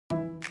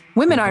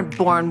Women aren't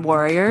born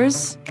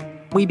warriors.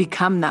 We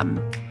become them.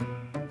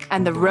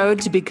 And the road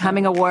to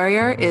becoming a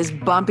warrior is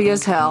bumpy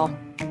as hell.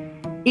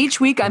 Each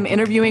week, I'm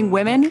interviewing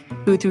women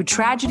who, through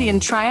tragedy and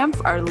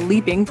triumph, are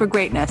leaping for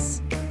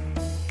greatness.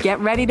 Get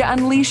ready to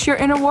unleash your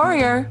inner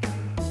warrior.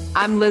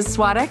 I'm Liz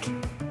Swadek,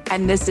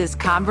 and this is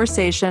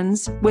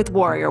Conversations with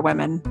Warrior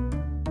Women.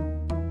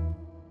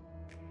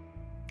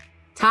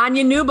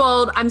 Tanya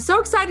Newbold, I'm so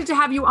excited to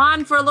have you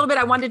on for a little bit.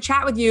 I wanted to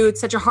chat with you. It's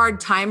such a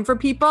hard time for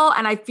people,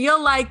 and I feel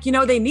like,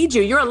 they need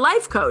you. You're a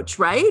life coach,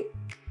 right?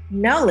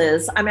 No,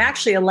 Liz, I'm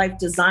actually a life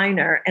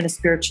designer and a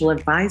spiritual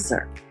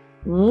advisor.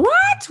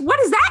 What? What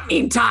does that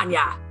mean,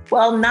 Tanya?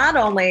 Well, not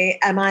only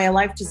am I a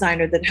life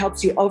designer that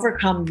helps you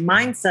overcome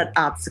mindset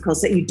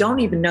obstacles that you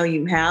don't even know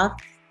you have,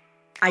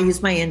 I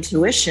use my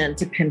intuition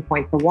to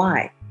pinpoint the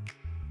why.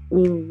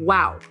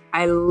 Wow.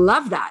 I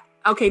love that.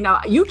 Okay, now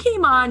you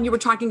came on, you were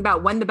talking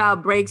about When the Bow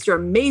Breaks, your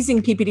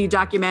amazing PPD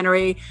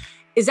documentary.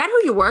 Is that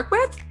who you work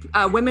with?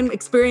 Women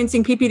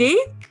experiencing PPD?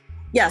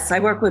 Yes, I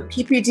work with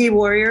PPD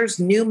warriors,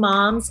 new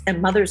moms,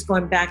 and mothers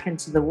going back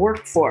into the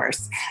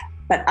workforce.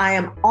 But I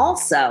am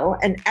also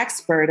an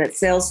expert at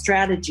sales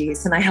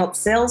strategies, and I help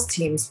sales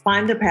teams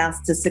find a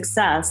path to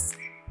success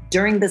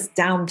during this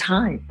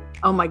downtime.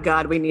 Oh my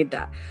God, we need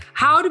that.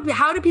 How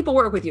do people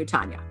work with you,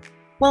 Tanya?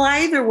 Well,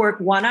 I either work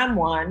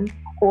one-on-one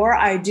or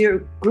I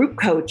do group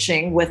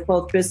coaching with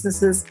both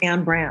businesses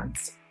and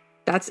brands.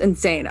 That's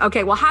insane.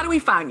 Okay, well, how do we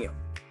find you?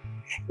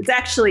 It's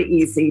actually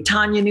easy,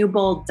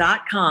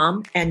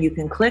 tanyanewbold.com, and you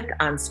can click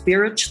on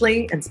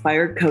Spiritually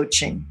Inspired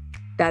Coaching.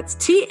 That's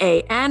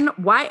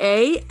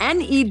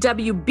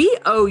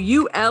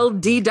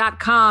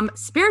TANYANEWBOULD.com,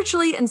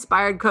 Spiritually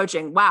Inspired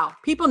Coaching. Wow,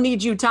 people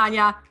need you,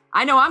 Tanya.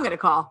 I know I'm going to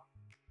call.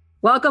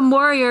 Welcome,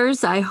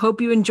 warriors. I hope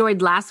you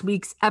enjoyed last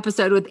week's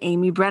episode with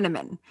Amy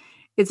Brenneman.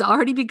 It's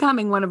already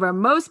becoming one of our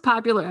most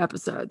popular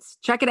episodes.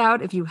 Check it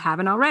out if you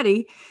haven't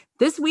already.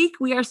 This week,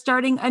 we are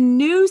starting a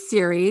new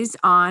series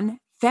on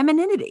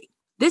femininity.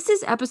 This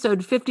is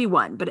episode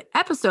 51, but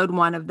episode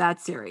 1 of that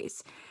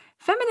series.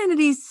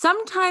 Femininity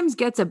sometimes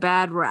gets a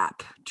bad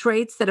rap,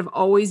 traits that have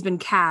always been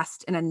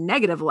cast in a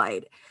negative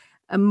light.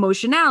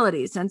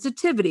 Emotionality,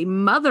 sensitivity,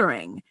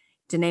 mothering,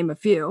 to name a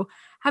few,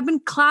 have been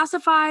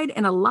classified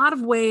in a lot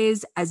of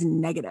ways as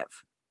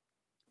negative.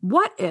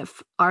 What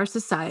if our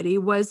society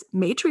was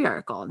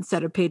matriarchal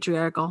instead of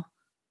patriarchal?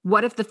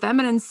 What if the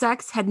feminine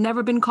sex had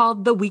never been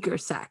called the weaker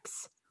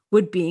sex?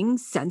 Would being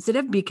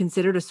sensitive be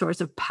considered a source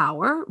of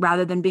power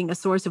rather than being a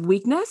source of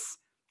weakness?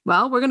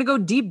 Well, we're going to go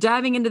deep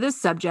diving into this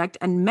subject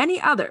and many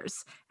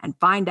others and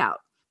find out.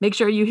 Make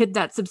sure you hit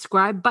that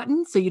subscribe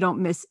button so you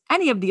don't miss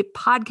any of the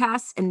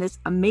podcasts in this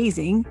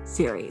amazing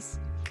series.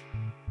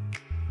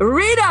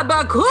 Rita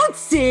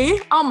Bacuzzi.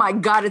 Oh my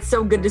God, it's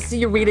so good to see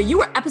you, Rita. You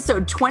were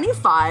episode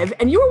 25,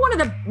 and you were one of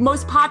the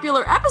most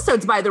popular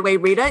episodes, by the way,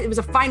 Rita. It was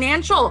a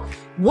financial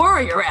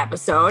warrior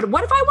episode.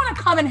 What if I want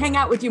to come and hang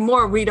out with you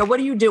more, Rita? What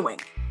are you doing?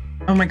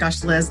 Oh my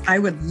gosh, Liz, I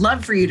would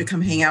love for you to come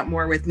hang out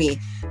more with me.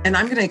 And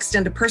I'm going to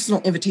extend a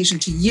personal invitation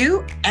to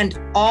you and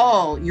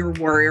all your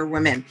warrior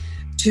women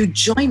to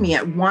join me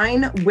at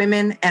Wine,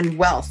 Women, and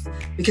Wealth,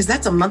 because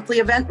that's a monthly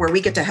event where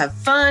we get to have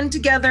fun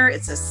together.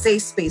 It's a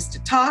safe space to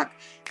talk,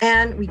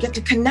 and we get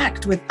to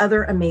connect with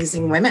other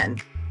amazing women.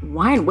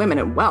 Wine, Women,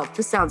 and Wealth.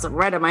 This sounds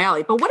right up my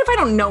alley. But what if I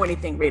don't know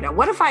anything, Rita?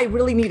 What if I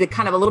really need a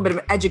kind of a little bit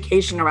of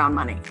education around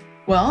money?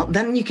 Well,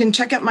 then you can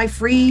check out my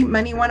free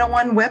Money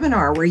 101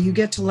 webinar where you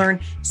get to learn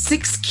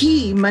 6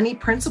 key money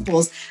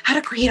principles, how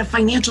to create a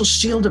financial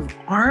shield of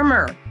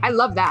armor. I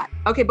love that.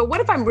 Okay, but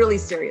what if I'm really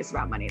serious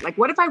about money? Like,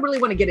 what if I really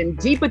want to get in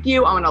deep with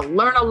you? I want to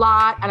learn a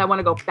lot and I want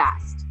to go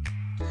fast.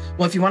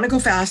 Well, if you want to go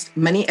fast,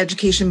 Money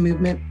Education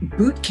Movement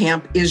Boot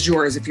Camp is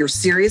yours. If you're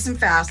serious and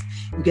fast,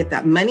 you get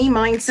that money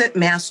mindset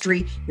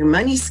mastery, your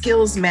money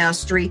skills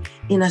mastery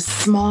in a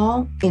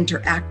small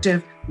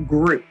interactive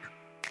group.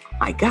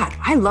 My God,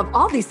 I love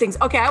all these things.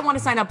 Okay, I want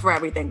to sign up for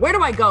everything. Where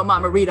do I go,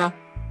 Mama Rita?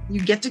 You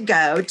get to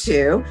go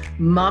to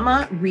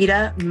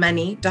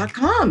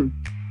MamaRitaMoney.com.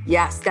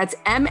 Yes, that's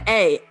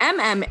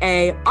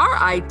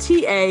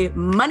MAMMARITA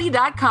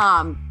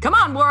money.com. Come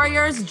on,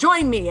 warriors,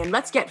 join me and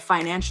let's get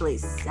financially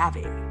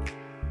savvy.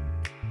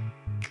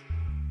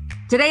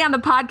 Today on the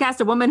podcast,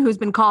 a woman who's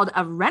been called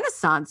a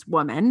Renaissance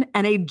woman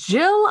and a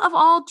Jill of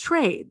all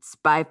trades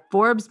by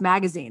Forbes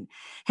magazine.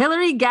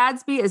 Hillary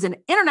Gadsby is an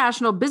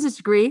international business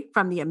degree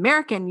from the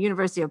American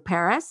University of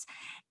Paris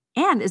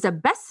and is a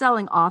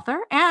best-selling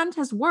author and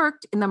has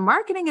worked in the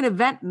marketing and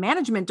event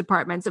management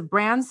departments of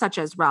brands such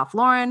as Ralph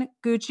Lauren,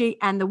 Gucci,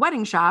 and The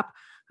Wedding Shop,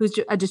 who's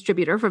a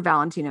distributor for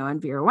Valentino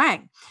and Vera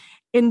Wang.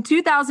 In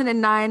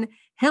 2009,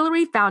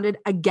 Hillary founded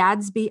a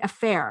Gadsby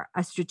Affair,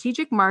 a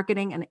strategic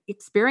marketing and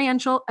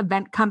experiential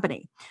event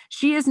company.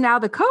 She is now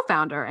the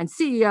co-founder and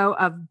CEO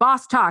of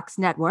Boss Talks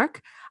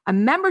Network, a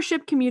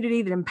membership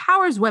community that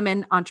empowers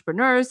women,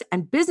 entrepreneurs,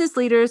 and business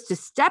leaders to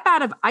step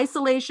out of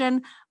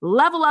isolation,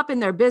 level up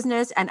in their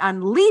business, and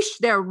unleash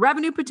their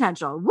revenue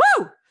potential.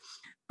 Woo!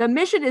 The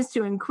mission is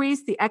to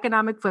increase the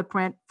economic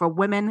footprint for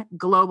women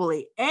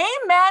globally.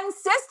 Amen,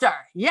 sister.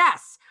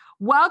 Yes.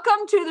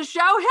 Welcome to the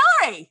show,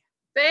 Hillary.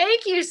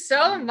 Thank you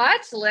so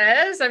much,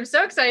 Liz. I'm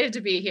so excited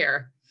to be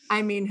here.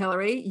 I mean,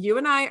 Hillary, you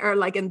and I are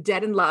like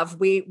dead in love.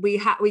 We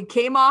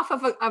came off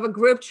of a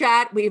group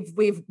chat.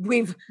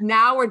 We've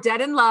now we're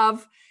dead in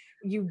love.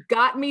 You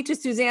got me to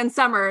Suzanne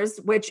Summers,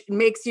 which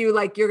makes you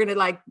like, you're going to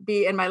like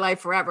be in my life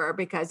forever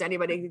because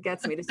anybody who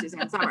gets me to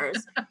Suzanne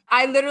Summers.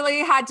 I literally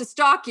had to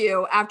stalk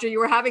you after you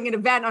were having an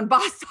event on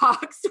Boss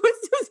Talks with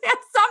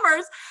Suzanne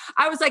Summers.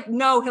 I was like,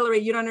 no, Hillary,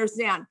 you don't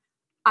understand.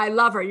 I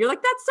love her. You're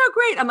like, that's so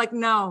great. I'm like,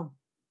 no,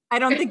 I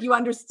don't think you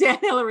understand,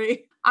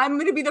 Hillary. I'm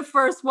going to be the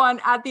first one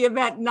at the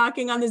event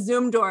knocking on the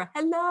Zoom door.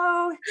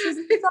 Hello,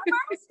 Suzanne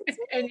Summers.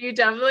 And you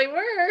definitely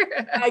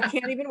were. I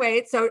can't even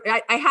wait. So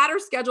I had her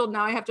scheduled.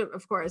 Now I have to,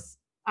 of course,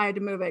 I had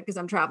to move it because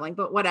I'm traveling,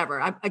 but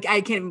whatever. I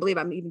can't even believe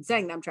I'm even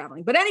saying that I'm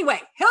traveling. But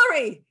anyway,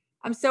 Hillary,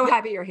 I'm so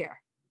happy you're here.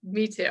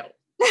 Me too.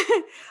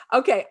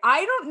 Okay.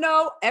 I don't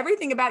know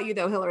everything about you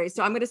though, Hillary.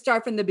 So I'm going to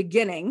start from the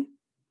beginning.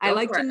 I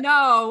like to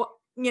know,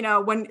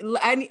 when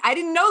I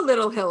didn't know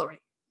little Hillary.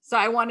 So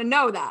I want to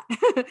know that.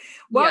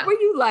 What were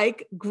you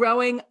like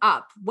growing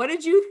up? What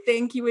did you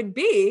think you would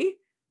be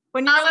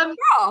when you were a little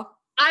girl?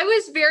 I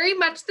was very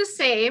much the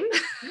same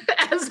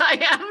as I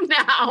am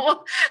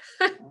now.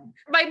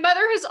 My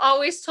mother has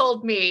always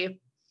told me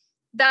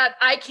that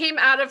I came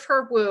out of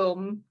her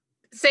womb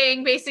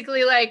saying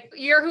basically like,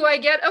 you're who I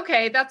get.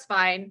 Okay, that's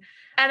fine.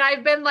 And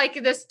I've been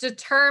like this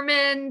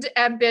determined,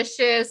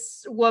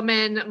 ambitious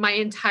woman my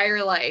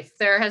entire life.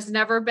 I've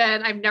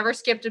never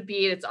skipped a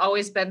beat. It's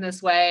always been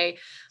this way.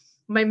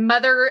 My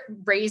mother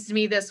raised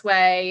me this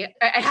way.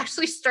 I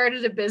actually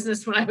started a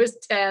business when I was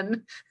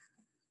 10.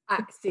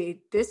 See,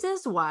 this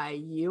is why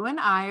you and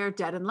I are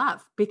dead in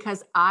love,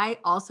 because I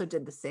also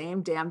did the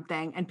same damn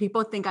thing. And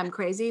people think I'm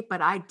crazy,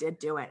 but I did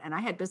do it. And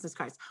I had business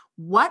cards.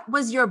 What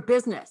was your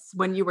business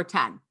when you were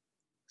 10?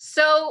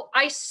 So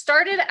I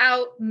started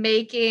out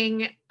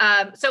making,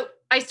 I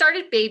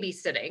started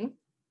babysitting.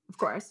 Of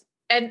course.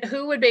 And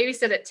who would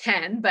babysit at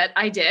 10? But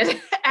I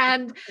did.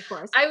 And of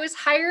course. I was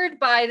hired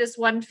by this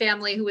one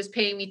family who was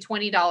paying me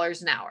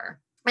 $20 an hour.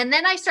 And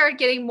then I started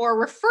getting more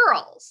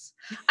referrals.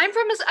 I'm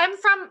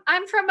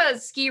from a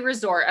ski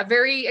resort, a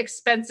very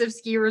expensive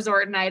ski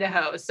resort in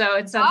Idaho. So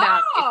in Sun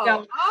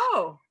Valley.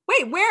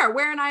 Wait,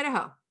 where in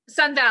Idaho?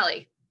 Sun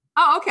Valley.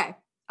 Oh, okay.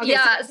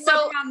 Yeah.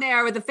 So down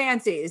there with the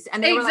fancies,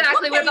 and they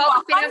exactly were like, with all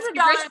the fancy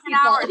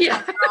rich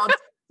people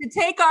to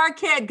take our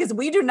kid because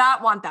we do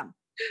not want them.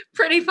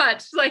 Pretty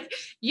much, like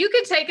you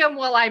could take them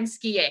while I'm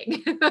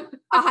skiing.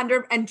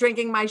 100 and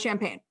drinking my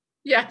champagne.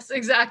 Yes,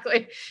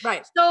 exactly.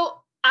 Right. So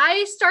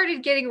I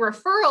started getting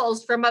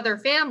referrals from other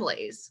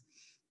families.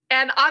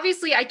 And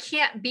obviously I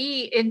can't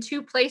be in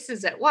two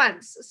places at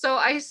once. So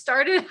I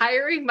started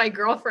hiring my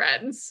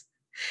girlfriends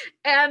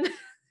and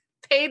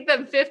paid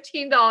them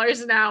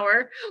 $15 an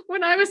hour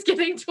when I was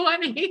getting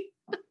 20.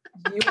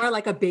 You are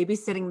like a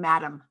babysitting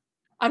madam.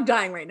 I'm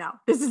dying right now.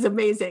 This is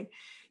amazing.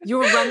 You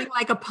were running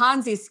like a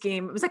Ponzi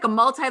scheme. It was like a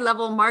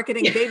multi-level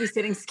marketing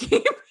babysitting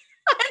scheme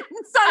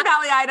in Sun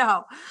Valley,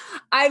 Idaho.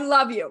 I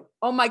love you.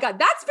 Oh my God.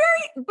 That's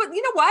but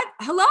you know what?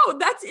 Hello.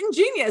 That's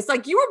ingenious.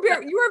 Like you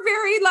were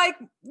very like,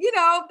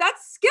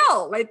 that's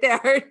skill right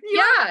there.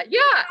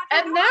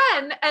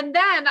 And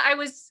then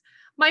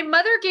my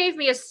mother gave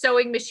me a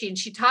sewing machine.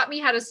 She taught me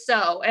how to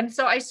sew. And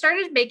so I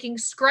started making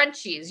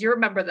scrunchies. You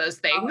remember those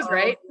things,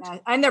 right? Yeah.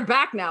 And they're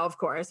back now, of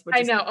course.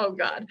 I know. Oh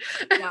God.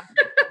 Yeah.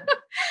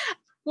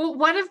 Well,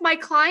 one of my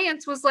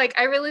clients was like,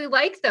 I really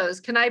like those.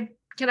 Can I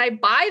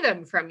buy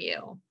them from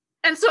you?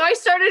 And so I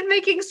started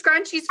making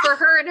scrunchies for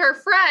her and her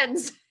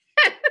friends.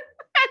 And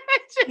I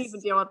can't even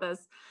deal with this.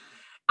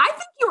 I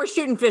think you were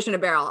shooting fish in a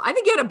barrel. I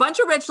think you had a bunch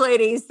of rich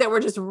ladies that were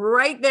just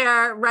right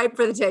there, ripe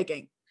for the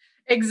taking.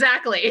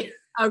 Exactly.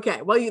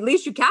 Okay. Well, at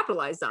least you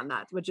capitalized on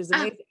that, which is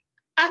amazing.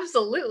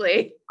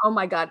 Absolutely. Oh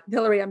my God,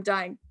 Hillary, I'm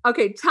dying.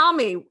 Okay. Tell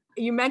me,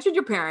 you mentioned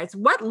your parents.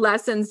 What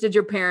lessons did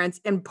your parents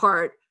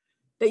impart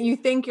that you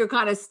think you're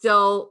kind of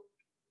still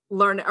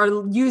learning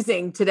or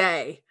using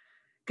today?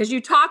 Because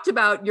you talked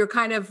about you're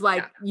kind of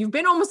like, you've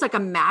been almost like a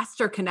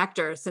master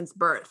connector since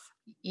birth.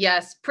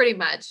 Yes, pretty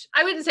much.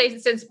 I wouldn't say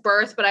since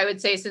birth, but I would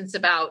say since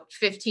about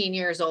 15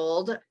 years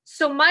old.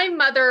 So my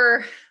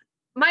mother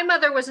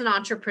was an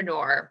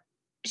entrepreneur.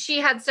 She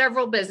had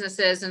several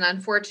businesses and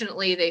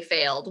unfortunately they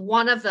failed.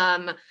 One of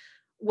them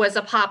was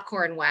a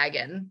popcorn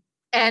wagon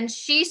and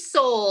she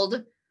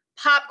sold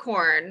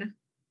popcorn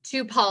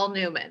to Paul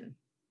Newman.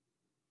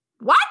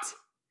 What?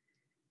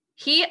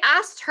 He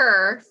asked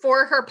her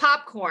for her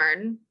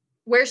popcorn,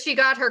 where she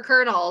got her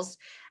kernels,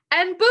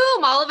 and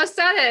boom, all of a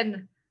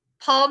sudden,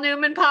 Paul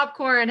Newman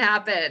popcorn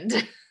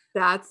happened.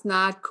 That's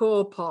not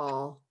cool,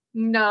 Paul.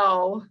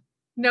 No,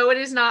 it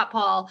is not,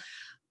 Paul.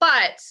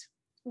 But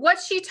what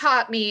she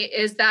taught me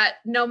is that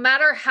no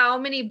matter how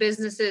many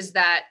businesses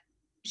that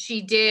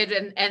she did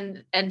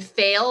and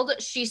failed,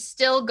 she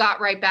still got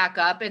right back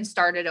up and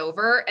started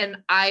over. And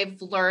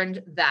I've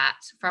learned that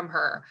from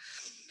her.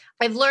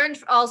 I've learned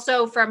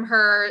also from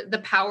her the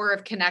power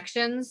of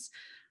connections.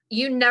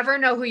 you never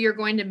know who you're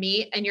going to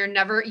meet, and you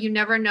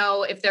never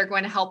know if they're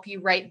going to help you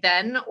right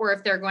then or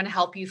if they're going to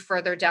help you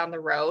further down the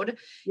road.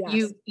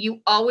 Yes.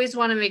 You always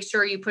want to make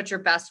sure you put your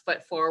best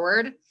foot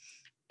forward.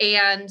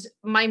 And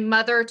my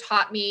mother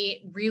taught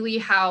me really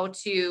how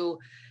to,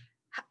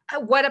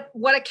 what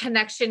a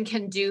connection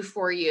can do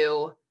for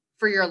you,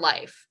 for your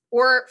life,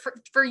 or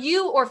for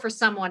you or for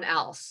someone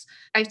else.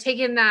 I've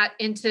taken that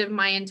into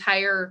my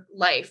entire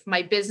life,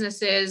 my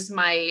businesses,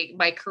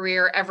 my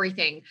career,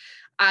 everything.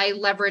 I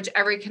leverage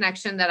every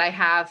connection that I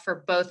have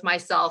for both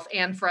myself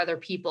and for other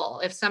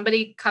people. If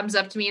somebody comes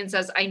up to me and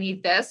says, I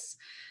need this,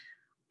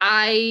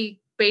 I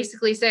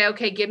basically say,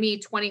 okay, give me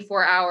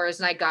 24 hours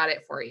and I got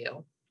it for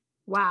you.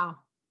 Wow.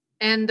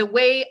 And the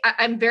way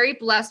I'm very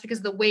blessed,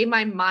 because the way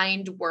my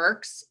mind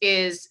works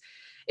is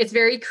it's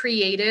very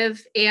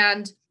creative.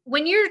 And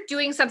when you're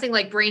doing something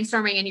like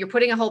brainstorming and you're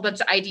putting a whole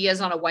bunch of ideas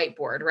on a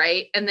whiteboard,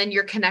 right? And then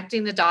you're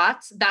connecting the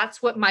dots,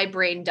 that's what my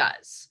brain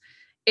does.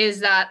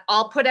 Is that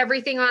I'll put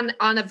everything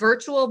on a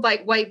virtual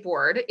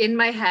whiteboard in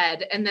my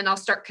head, and then I'll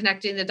start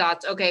connecting the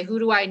dots. Okay, who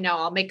do I know?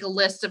 I'll make a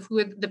list of who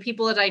are the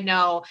people that I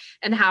know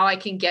and how I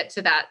can get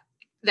to that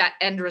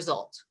end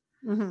result.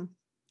 Mm-hmm.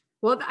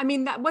 Well, I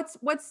mean,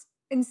 what's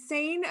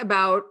insane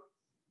about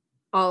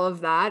all of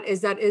that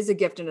is a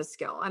gift and a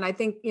skill. And I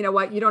think, you know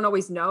what, you don't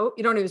always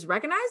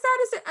recognize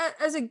that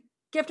as a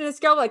gift and a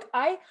skill. Like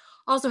I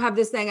also have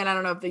this thing, and I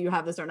don't know if you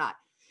have this or not,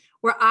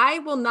 where I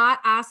will not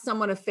ask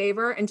someone a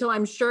favor until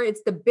I'm sure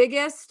it's the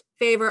biggest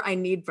favor I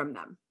need from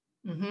them.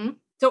 Mm-hmm.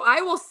 So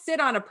I will sit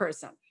on a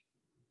person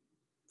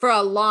for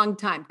a long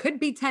time, could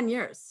be 10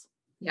 years.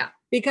 Yeah.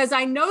 Because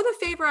I know the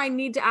favor I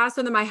need to ask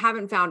from them, I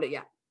haven't found it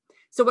yet.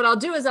 So what I'll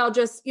do is I'll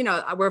just,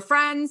 we're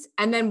friends.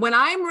 And then when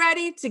I'm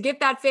ready to give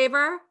that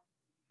favor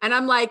and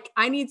I'm like,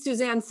 I need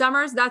Suzanne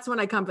Summers, that's when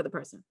I come for the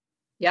person.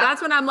 Yeah.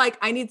 That's when I'm like,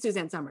 I need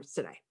Suzanne Summers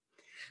today.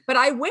 But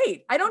I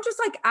wait. I don't just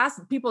like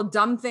ask people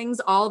dumb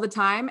things all the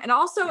time. And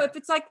also if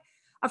it's like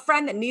a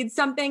friend that needs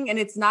something and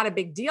it's not a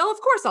big deal,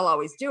 of course I'll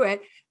always do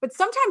it. But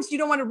sometimes you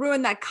don't want to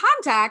ruin that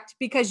contact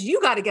because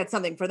you got to get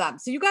something for them.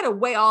 So you got to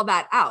weigh all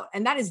that out.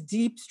 And that is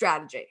deep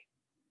strategy.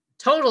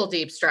 Total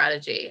deep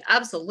strategy.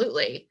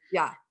 Absolutely.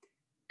 Yeah.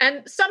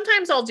 And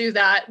sometimes I'll do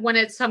that when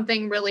it's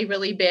something really,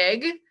 really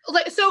big.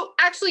 So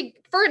actually,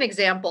 for an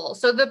example,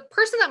 so the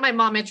person that my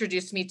mom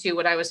introduced me to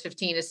when I was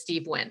 15 is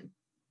Steve Wynn.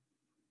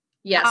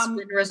 Yes,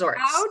 Wynn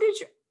Resorts.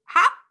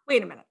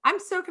 Wait a minute. I'm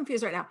so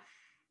confused right now.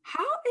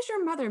 How is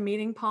your mother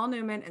meeting Paul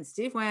Newman and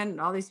Steve Wynn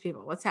and all these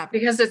people? What's happening?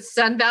 Because it's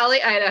Sun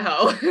Valley,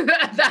 Idaho.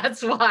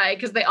 That's why,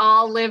 because they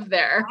all live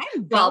there.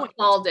 Well,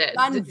 Paul did.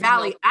 Sun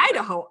Valley,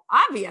 Idaho,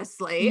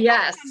 obviously.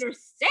 Yes. I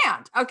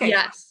understand. Okay.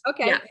 Yes.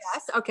 Okay.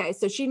 Yes. Okay.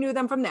 So she knew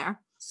them from there.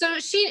 So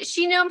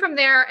she knew him from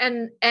there.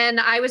 And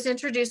I was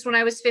introduced when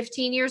I was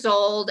 15 years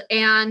old.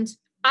 And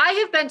I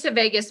have been to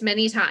Vegas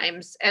many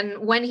times. And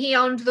when he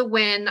owned the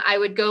Wynn, I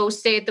would go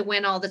stay at the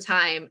Wynn all the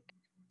time.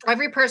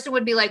 Every person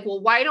would be like,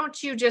 well, why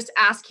don't you just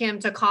ask him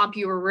to comp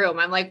you a room?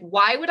 I'm like,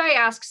 why would I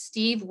ask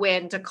Steve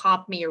Wynn to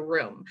comp me a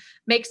room?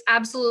 Makes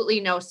absolutely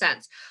no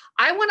sense.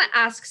 I want to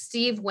ask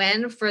Steve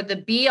Wynn for the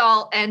be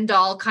all end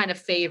all kind of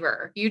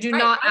favor. You do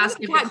not ask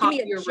him to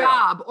comp your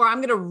job, or I'm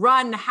going to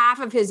run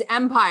half of his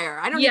empire.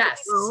 I don't need a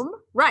room.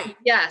 Right.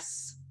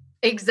 Yes,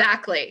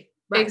 exactly.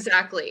 Right.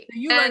 Exactly. So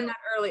you learned that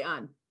early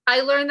on.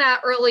 I learned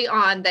that early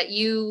on, that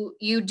you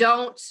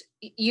don't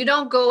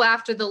go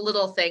after the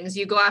little things.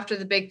 You go after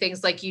the big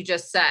things, like you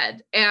just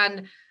said.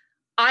 And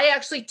I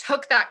actually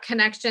took that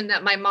connection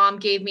that my mom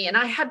gave me, and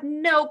I had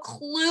no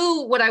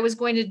clue what I was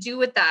going to do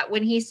with that.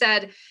 When he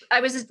said,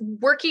 I was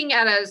working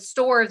at a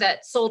store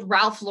that sold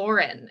Ralph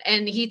Lauren,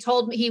 and he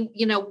told me,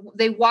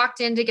 they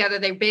walked in together,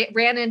 they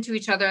ran into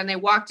each other, and they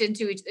walked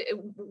into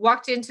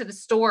the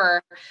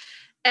store.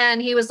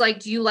 And he was like,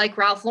 do you like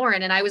Ralph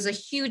Lauren? And I was a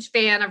huge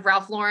fan of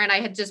Ralph Lauren.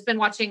 I had just been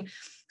watching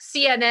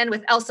CNN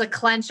with Elsa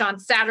Clench on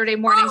Saturday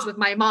mornings with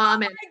my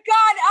mom. And oh my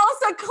God,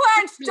 Elsa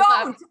Clench,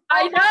 don't.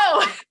 I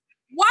know.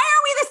 Why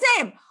are we the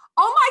same?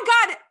 Oh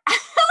my God,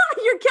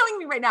 you're killing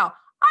me right now.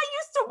 I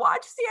used to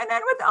watch CNN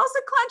with Elsa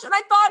Clench, and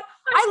I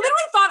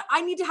literally thought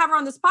I need to have her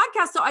on this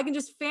podcast so I can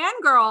just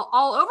fangirl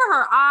all over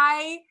her.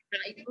 I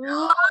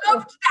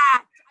loved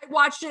that. I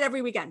watched it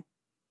every weekend.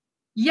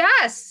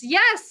 Yes.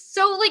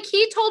 So like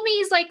he told me,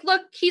 he's like,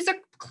 look, he's a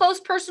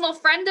close personal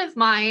friend of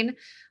mine.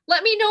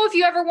 Let me know if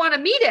you ever want to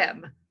meet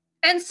him.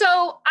 And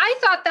so I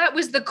thought that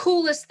was the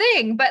coolest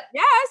thing, but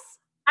yes,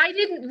 I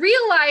didn't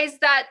realize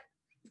that.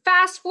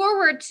 Fast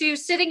forward to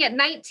sitting at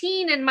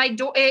 19 in my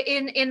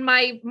in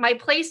my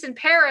place in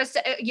Paris,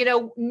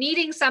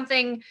 needing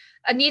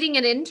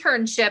an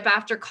internship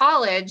after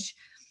college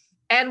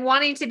and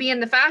wanting to be in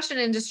the fashion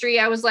industry.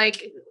 I was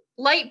like,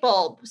 light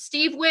bulb.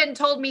 Steve Wynn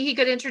told me he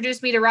could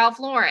introduce me to Ralph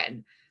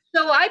Lauren.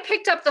 So I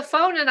picked up the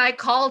phone and I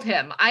called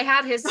him. I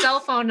had his cell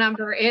phone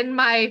number in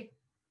my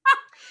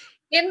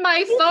phone.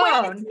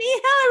 It's me,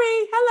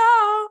 Hillary.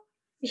 Hello.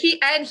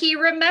 He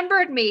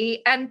remembered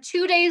me. And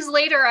 2 days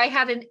later, I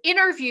had an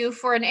interview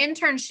for an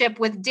internship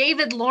with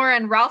David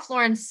Lauren, Ralph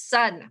Lauren's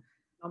son.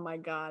 Oh my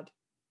God.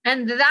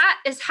 And that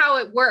is how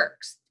it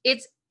works.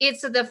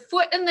 it's the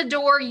foot in the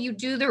door, you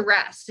do the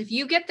rest. If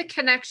you get the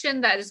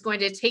connection that is going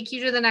to take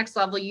you to the next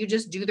level, you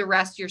just do the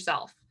rest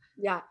yourself.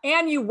 Yeah.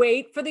 And you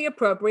wait for the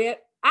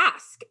appropriate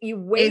ask. You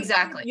wait.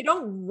 Exactly. You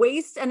don't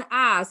waste an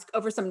ask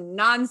over some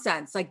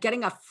nonsense, like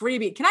getting a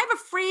freebie. Can I have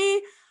a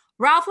free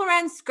Ralph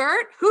Lauren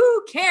skirt?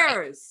 Who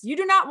cares? Right. You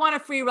do not want a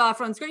free Ralph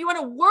Lauren skirt. You want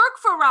to work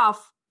for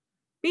Ralph,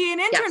 be an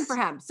intern for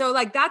him. So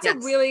like, that's a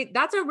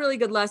really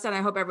good lesson.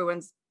 I hope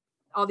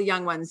all the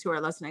young ones who are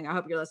listening, I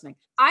hope you're listening.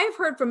 I've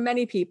heard from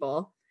many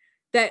people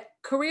that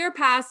career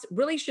paths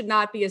really should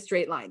not be a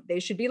straight line. They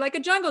should be like a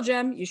jungle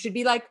gym. You should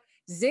be like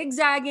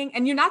zigzagging.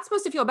 And you're not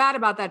supposed to feel bad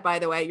about that, by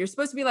the way. You're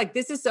supposed to be like,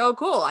 this is so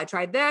cool. I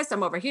tried this.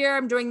 I'm over here.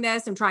 I'm doing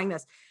this. I'm trying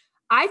this.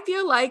 I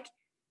feel like,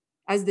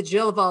 as the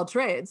Jill of all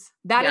trades,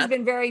 that has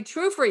been very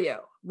true for you.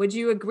 Would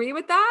you agree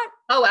with that?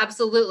 Oh,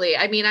 absolutely.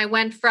 I mean, I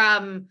went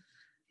from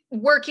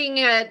working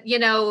at,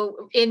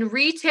 in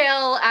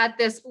retail at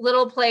this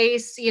little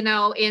place,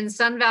 in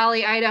Sun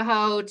Valley,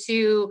 Idaho,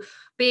 to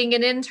being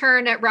an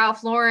intern at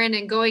Ralph Lauren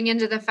and going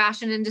into the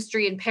fashion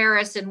industry in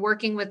Paris and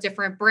working with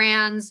different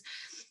brands.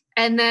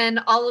 And then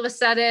all of a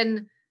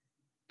sudden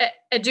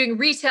doing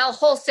retail,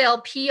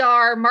 wholesale,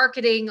 PR,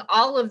 marketing,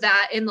 all of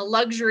that in the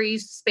luxury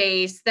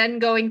space, then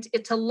going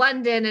to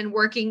London and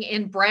working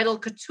in bridal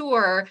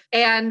couture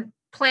and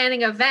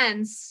planning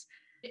events.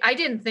 I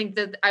didn't think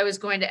that I was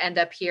going to end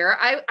up here.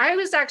 I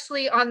was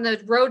actually on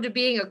the road to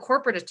being a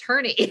corporate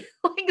attorney.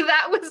 Like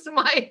that was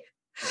my...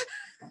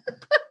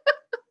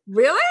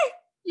 Really?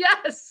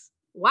 Yes.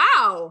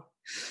 Wow.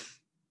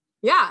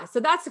 Yeah. So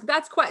that's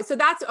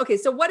okay.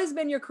 So what has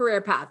been your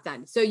career path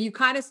then? So you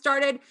kind of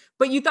started,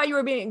 but you thought you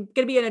were going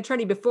to be an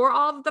attorney before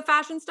all of the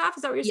fashion stuff.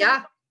 Is that what you're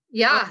saying?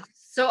 Yeah. Okay.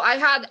 So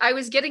I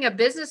was getting a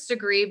business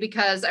degree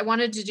because I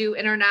wanted to do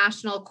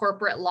international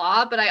corporate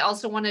law, but I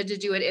also wanted to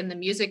do it in the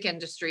music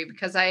industry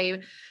because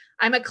I'm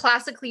a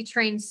classically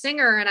trained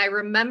singer. And I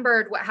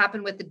remembered what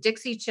happened with the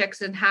Dixie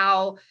Chicks and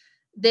how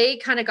they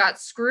kind of got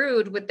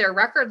screwed with their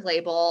record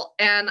label.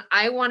 And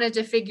I wanted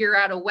to figure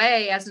out a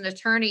way as an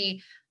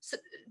attorney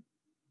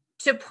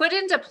to put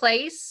into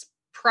place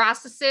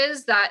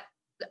processes that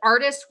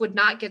artists would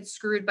not get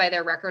screwed by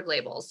their record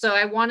labels. So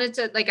I wanted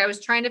to, I was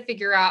trying to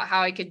figure out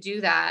how I could do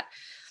that.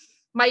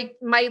 My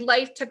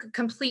life took a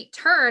complete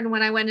turn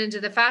when I went into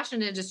the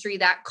fashion industry.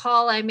 That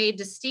call I made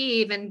to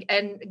Steve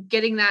and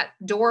getting that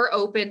door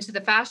open to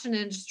the fashion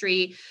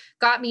industry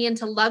got me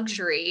into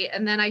luxury.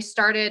 And then I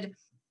started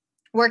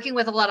working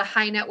with a lot of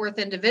high net worth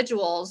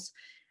individuals.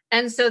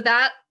 And so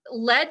that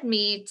led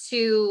me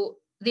to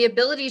the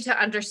ability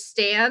to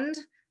understand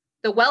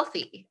the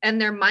wealthy and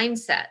their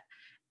mindset.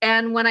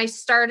 And when I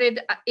started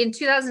in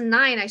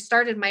 2009, I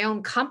started my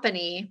own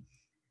company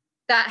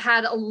that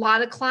had a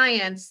lot of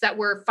clients that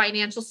were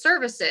financial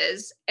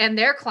services, and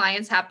their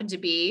clients happened to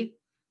be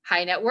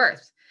high net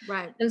worth.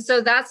 Right. And so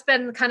that's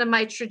been kind of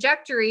my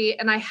trajectory.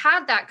 And I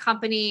had that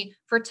company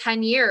for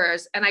 10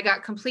 years and I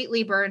got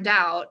completely burned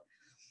out.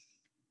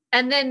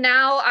 And then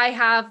now I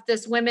have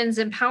this women's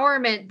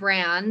empowerment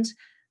brand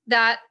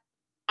that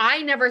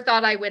I never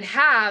thought I would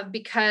have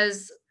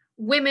because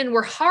women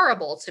were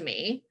horrible to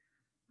me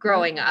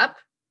growing up.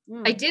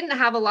 I didn't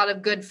have a lot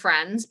of good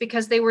friends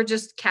because they were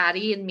just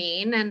catty and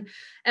mean. And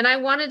I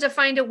wanted to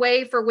find a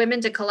way for women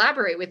to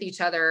collaborate with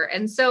each other.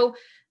 And so,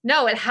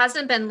 no, it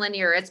hasn't been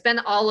linear. It's been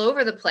all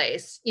over the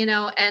place,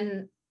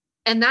 and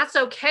that's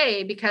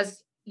okay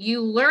because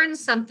you learn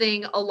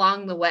something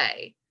along the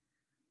way.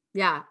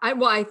 Yeah.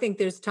 I think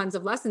there's tons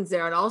of lessons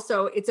there. And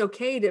also it's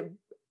okay to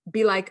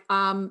be like,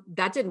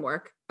 that didn't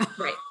work.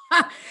 Right.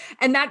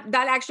 And that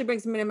actually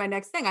brings me to my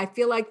next thing. I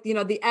feel like,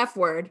 the F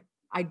word,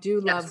 I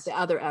do love the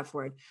other F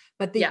word,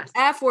 but the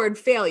F word,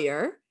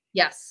 failure,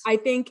 I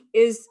think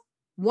is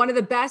one of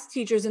the best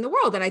teachers in the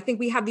world. And I think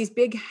we have these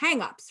big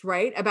hangups,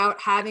 right? About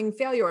having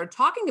failure or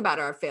talking about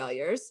our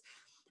failures.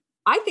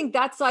 I think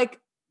that's like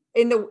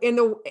in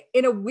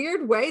a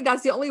weird way,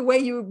 that's the only way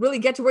you really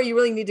get to where you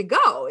really need to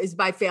go is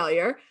by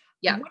failure.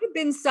 Yeah. What have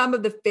been some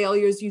of the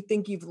failures you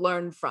think you've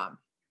learned from?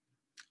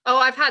 Oh,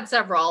 I've had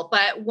several,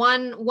 but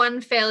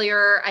one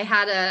failure, I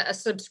had a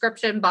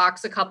subscription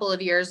box a couple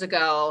of years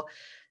ago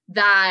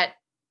that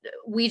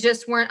we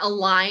just weren't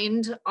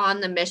aligned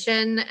on the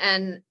mission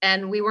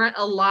and we weren't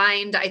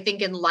aligned, I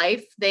think, in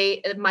life.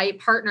 My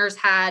partners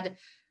had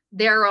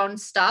their own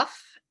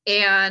stuff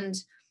and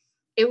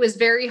it was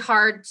very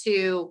hard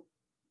to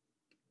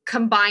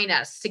combine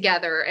us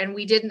together and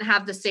we didn't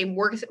have the same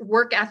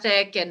work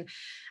ethic.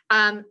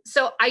 And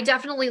so I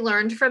definitely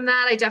learned from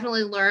that. I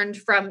definitely learned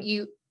from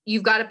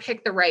you've got to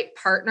pick the right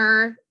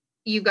partner.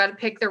 You've got to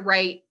pick the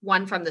right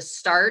one from the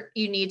start.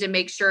 You need to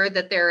make sure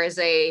that there is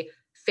a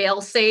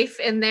fail safe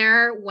in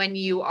there when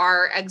you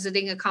are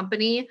exiting a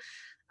company.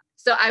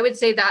 So I would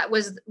say that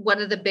was one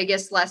of the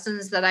biggest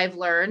lessons that I've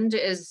learned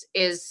is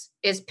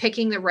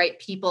picking the right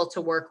people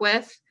to work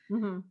with.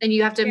 Mm-hmm. And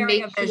you have to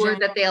make sure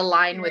that they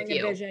align with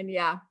you. Vision,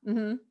 yeah.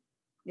 Mm-hmm.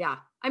 Yeah.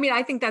 I mean,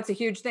 I think that's a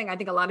huge thing. I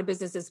think a lot of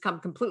businesses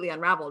come completely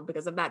unraveled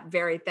because of that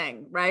very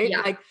thing, right?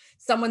 Yeah. Like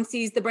someone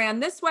sees the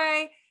brand this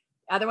way,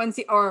 other one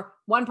or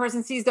one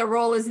person sees their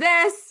role as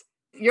this,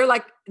 You're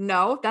like,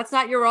 no, that's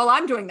not your role.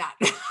 I'm doing that.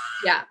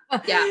 Yeah.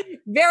 Yeah.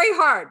 Very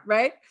hard,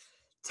 right?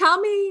 Tell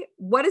me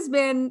what has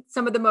been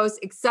some of the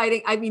most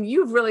exciting. I mean,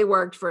 you've really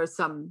worked for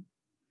some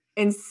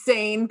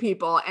insane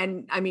people.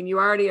 And I mean, you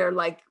already are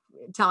like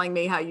telling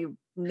me how you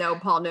know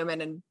Paul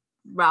Newman and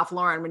Ralph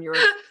Lauren when you were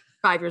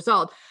 5 years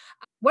old.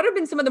 What have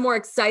been some of the more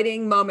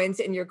exciting moments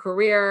in your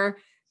career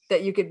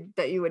that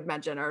you would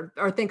mention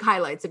or think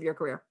highlights of your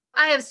career?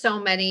 I have so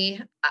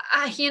many.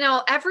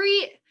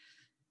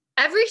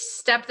 Every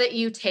step that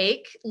you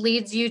take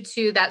leads you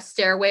to that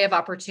stairway of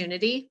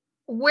opportunity.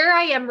 Where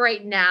I am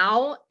right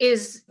now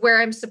is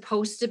where I'm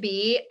supposed to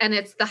be. And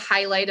it's the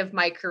highlight of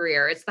my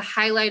career. It's the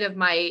highlight of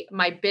my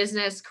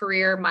business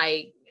career,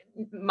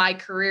 my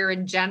career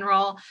in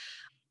general.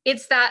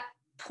 It's that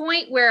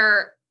point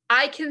where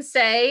I can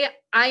say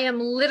I am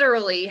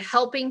literally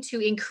helping to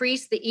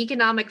increase the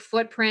economic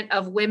footprint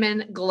of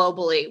women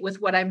globally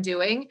with what I'm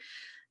doing.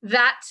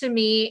 That to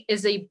me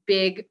is a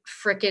big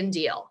freaking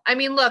deal. I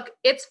mean, look,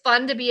 it's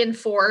fun to be in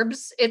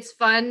Forbes. It's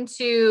fun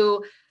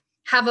to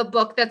have a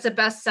book that's a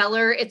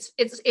bestseller.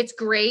 It's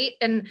great.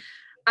 And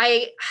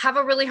I have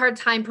a really hard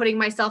time putting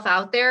myself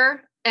out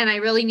there, and I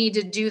really need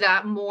to do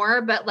that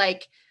more. But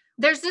like,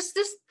 there's this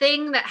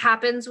thing that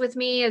happens with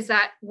me is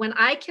that when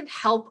I can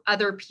help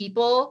other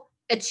people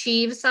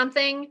achieve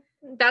something,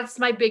 that's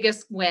my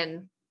biggest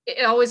win.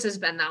 It always has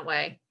been that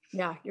way.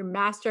 Yeah, your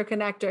master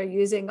connector,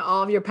 using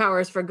all of your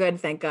powers for good,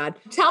 thank God.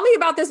 Tell me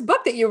about this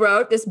book that you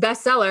wrote, this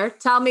bestseller.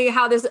 Tell me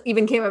how this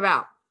even came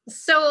about.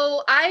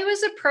 So I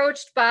was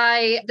approached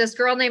by this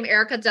girl named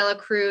Erica Dela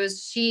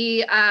Cruz.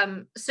 She's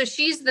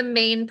the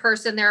main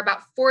person. There are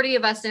about 40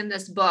 of us in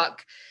this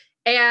book.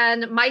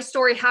 And my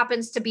story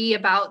happens to be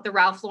about the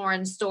Ralph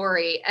Lauren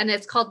story. And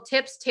it's called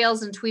Tips,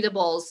 Tales, and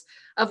Tweetables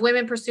of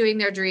Women Pursuing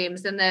Their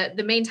Dreams. And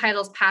the main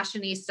title is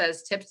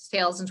Passionistas, Tips,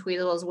 Tales, and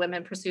Tweetables,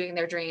 Women Pursuing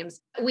Their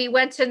Dreams. We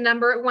went to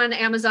 #1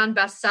 Amazon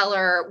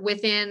bestseller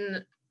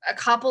within a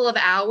couple of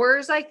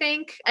hours, I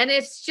think. And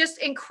it's just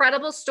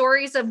incredible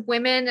stories of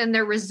women and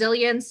their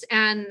resilience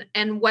and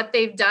what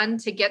they've done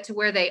to get to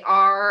where they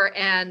are.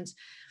 And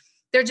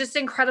they're just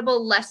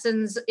incredible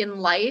lessons in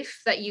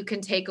life that you can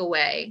take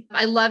away.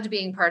 I loved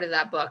being part of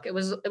that book. It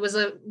was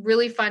a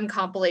really fun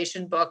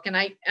compilation book. And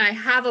I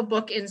have a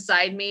book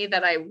inside me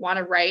that I want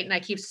to write, and I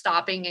keep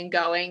stopping and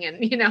going,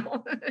 and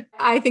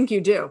I think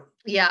you do.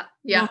 Yeah.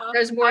 Uh-huh.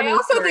 There's more. I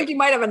also think you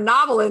might have a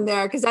novel in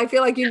there, because I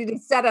feel like you need to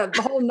set a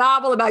whole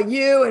novel about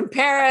you and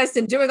Paris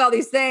and doing all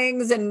these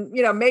things. And,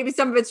 maybe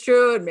some of it's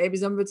true and maybe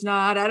some of it's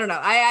not. I don't know.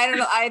 I don't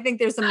know. I think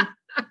there's some,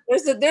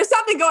 there's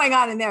something going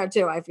on in there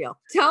too, I feel.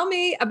 Tell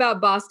me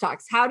about Boss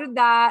Talks. How did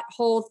that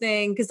whole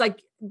thing, because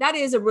like that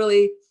is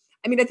I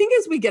think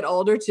as we get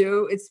older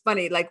too, it's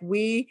funny, like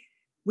we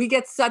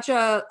get such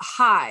a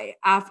high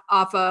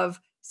off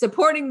of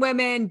supporting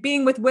women,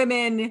 being with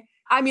women.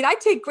 I mean, I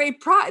take great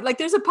pride. Like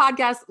there's a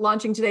podcast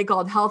launching today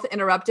called Health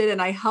Interrupted,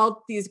 and I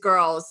help these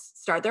girls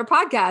start their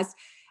podcast,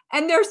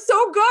 and they're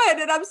so good.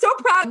 And I'm so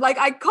proud. Like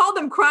I called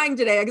them crying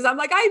today because I'm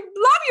like, I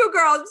love you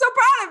girls. I'm so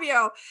proud of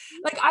you.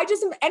 Like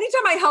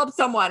anytime I help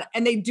someone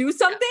and they do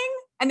something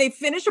and they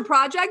finish a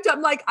project,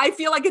 I'm like, I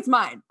feel like it's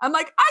mine. I'm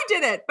like, I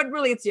did it, but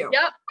really it's you.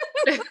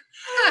 Yep.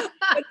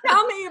 But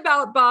tell me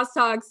about Boss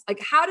Talks.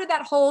 Like how did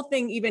that whole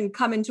thing even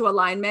come into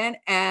alignment?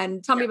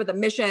 And tell me about the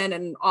mission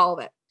and all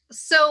of it.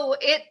 So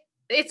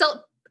it's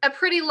a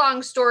pretty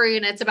long story,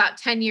 and it's about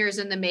 10 years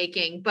in the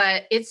making,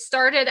 but it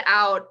started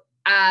out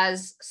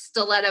as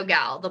Stiletto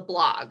Gal, the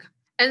blog.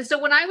 And so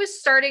when I was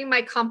starting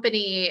my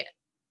company,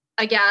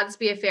 A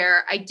Gadsby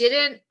Affair, I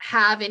didn't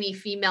have any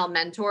female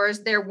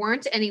mentors. There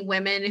weren't any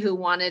women who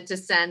wanted to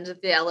send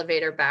the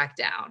elevator back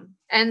down.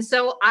 And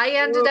so I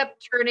ended up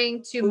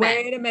turning to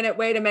men.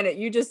 Wait a minute.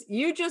 You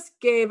just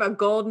gave a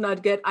gold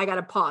nugget. I got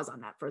to pause on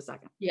that for a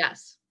second.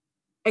 Yes.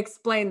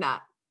 Explain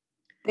that.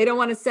 They don't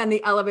want to send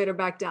the elevator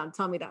back down.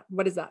 Tell me that.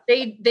 What is that?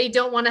 They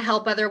don't want to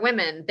help other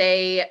women.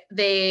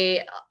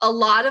 A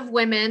lot of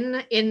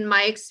women, in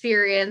my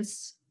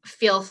experience,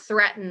 feel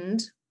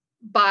threatened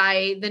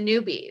by the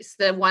newbies,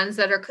 the ones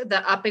that are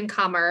the up and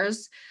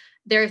comers.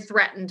 They're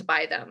threatened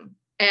by them.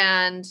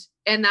 And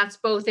that's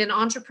both in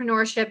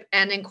entrepreneurship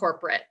and in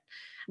corporate.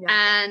 Yeah.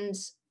 And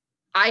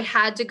I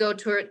had to go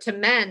to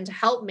men to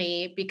help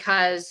me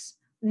because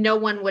no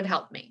one would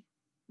help me.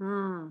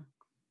 Mm.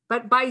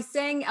 But by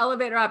saying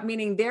elevator up,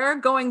 meaning they're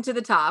going to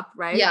the top,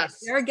 right? Yes.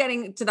 They're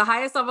getting to the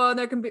highest level in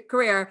their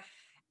career.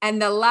 And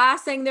the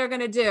last thing they're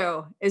going to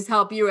do is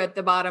help you at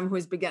the bottom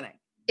who's beginning.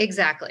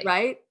 Exactly.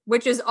 Right?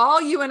 Which is all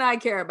you and I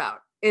care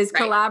about, is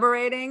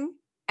collaborating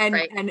and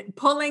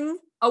pulling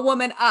a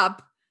woman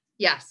up.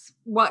 Yes.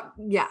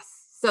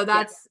 Yes. So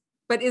that's,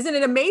 but isn't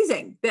it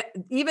amazing that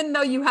even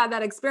though you had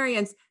that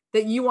experience,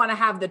 that you want to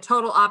have the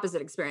total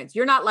opposite experience?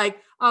 You're not like,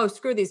 oh,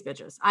 screw these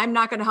bitches, I'm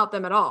not going to help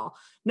them at all.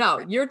 No,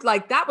 you're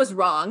like, that was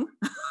wrong.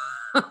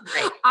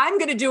 I'm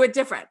going to do it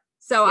different.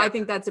 So I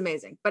think that's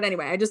amazing. But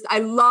anyway, I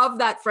love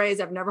that phrase.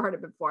 I've never heard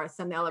it before.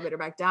 Send the elevator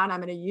back down. I'm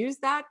going to use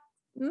that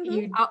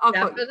You I'll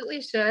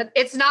definitely should.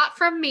 It's not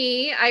from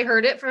me. I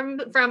heard it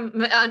from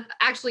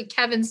actually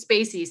Kevin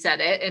Spacey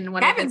said it in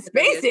one Kevin of his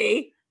interviews.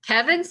 Spacey.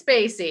 Kevin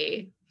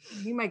Spacey.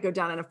 You might go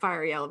down in a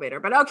fiery elevator,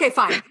 but okay,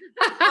 fine.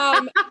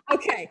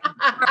 Okay.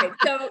 All right.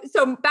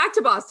 So back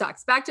to Boss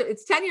Talks.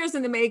 It's 10 years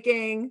in the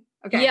making.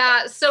 Okay.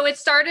 Yeah. So it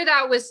started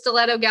out with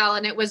Stiletto Gal,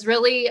 and it was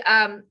really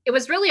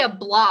a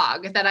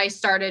blog that I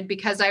started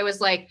because I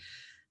was like,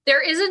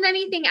 there isn't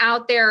anything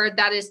out there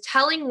that is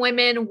telling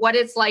women what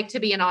it's like to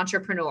be an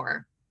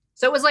entrepreneur.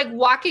 So it was like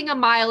walking a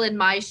mile in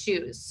my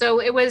shoes. So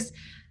it was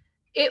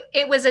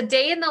a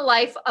day in the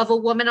life of a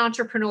woman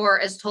entrepreneur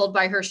as told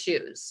by her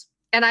shoes.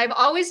 And I've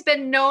always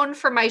been known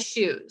for my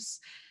shoes.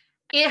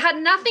 It had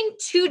nothing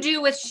to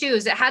do with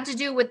shoes. It had to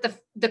do with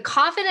the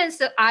confidence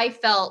that I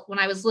felt when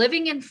I was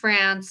living in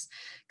France,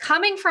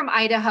 coming from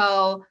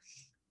Idaho,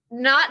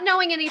 not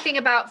knowing anything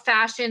about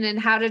fashion and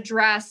how to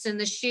dress and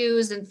the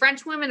shoes. And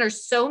French women are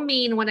so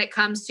mean when it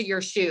comes to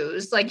your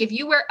shoes. Like if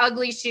you wear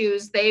ugly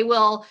shoes, they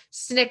will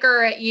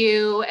snicker at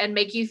you and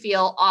make you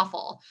feel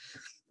awful.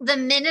 The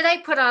minute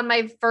I put on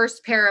my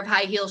first pair of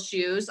high heel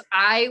shoes,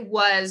 I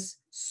was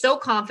so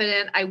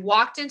confident. I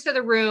walked into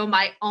the room,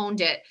 I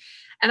owned it.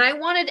 And I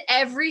wanted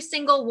every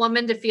single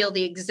woman to feel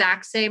the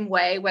exact same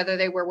way, whether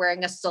they were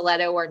wearing a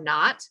stiletto or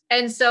not.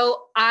 And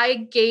so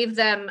I gave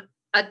them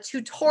a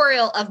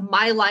tutorial of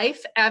my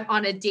life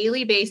on a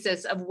daily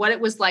basis of what it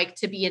was like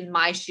to be in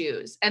my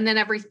shoes. And then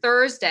every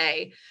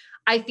Thursday,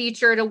 I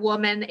featured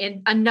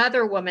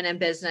another woman in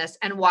business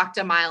and walked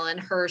a mile in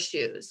her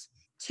shoes.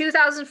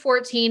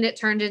 2014, it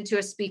turned into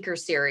a speaker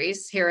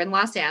series here in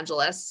Los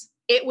Angeles.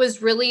 It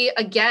was really,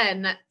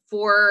 again,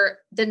 for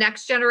the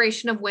next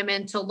generation of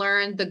women to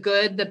learn the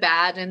good, the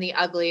bad, and the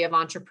ugly of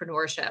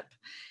entrepreneurship,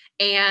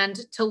 and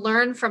to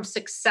learn from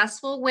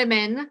successful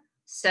women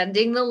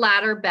sending the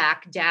ladder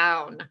back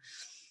down.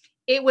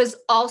 It was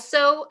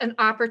also an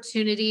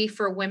opportunity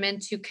for women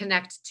to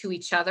connect to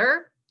each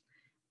other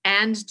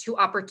and to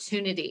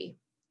opportunity.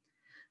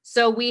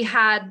 So we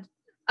had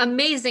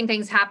amazing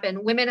things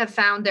happen. Women have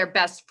found their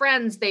best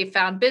friends. They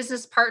found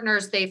business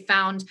partners. They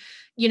found,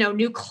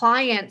 new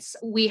clients.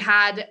 We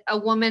had a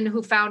woman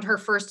who found her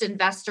first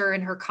investor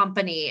in her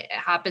company. It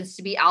happens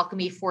to be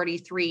Alchemy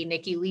 43,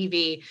 Nikki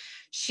Levy.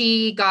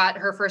 She got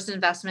her first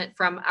investment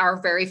from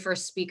our very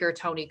first speaker,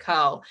 Tony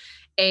Ko.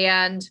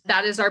 And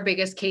that is our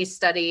biggest case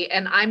study.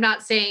 And I'm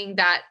not saying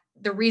that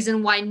the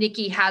reason why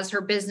Nikki has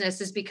her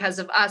business is because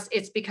of us.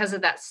 It's because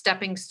of that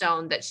stepping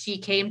stone that she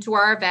came to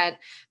our event,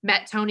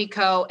 met Tony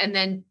Ko, and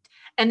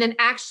then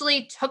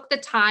actually took the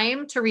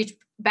time to reach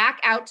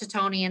back out to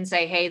Tony and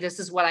say, hey, this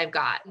is what I've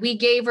got. We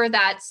gave her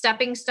that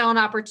stepping stone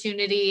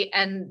opportunity,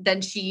 and then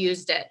she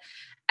used it.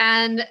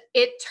 And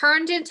it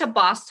turned into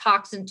Boss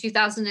Talks in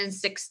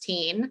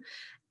 2016.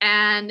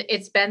 And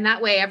it's been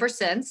that way ever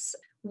since.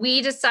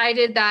 We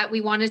decided that we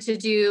wanted to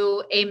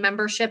do a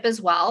membership as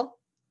well.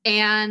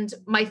 And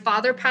my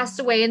father passed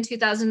away in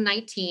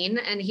 2019,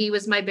 and he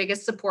was my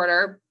biggest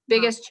supporter,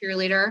 biggest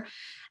cheerleader.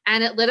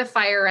 And it lit a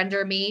fire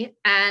under me.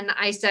 And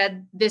I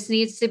said, this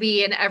needs to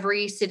be in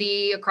every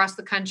city across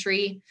the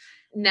country.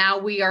 Now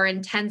we are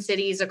in 10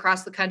 cities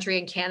across the country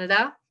in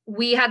Canada.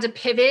 We had to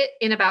pivot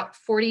in about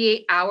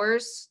 48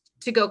 hours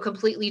to go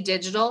completely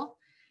digital.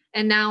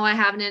 And now I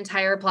have an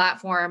entire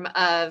platform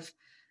of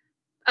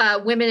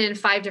women in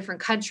 5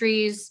 different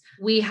countries.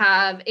 We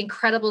have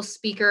incredible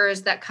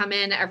speakers that come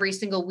in every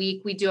single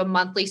week. We do a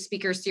monthly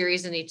speaker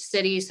series in each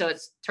city. So it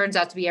turns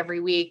out to be every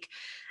week.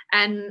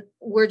 And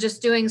we're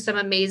just doing some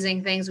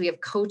amazing things. We have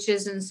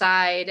coaches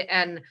inside,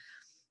 and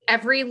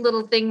every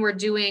little thing we're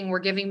doing, we're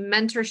giving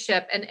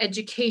mentorship and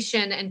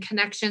education and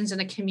connections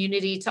and a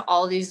community to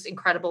all these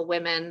incredible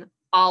women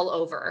all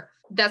over.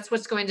 That's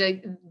what's going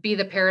to be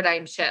the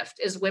paradigm shift,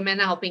 is women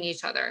helping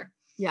each other.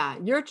 Yeah,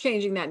 you're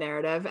changing that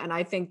narrative. And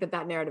I think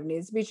that narrative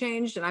needs to be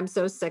changed. And I'm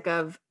so sick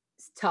of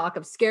talk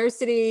of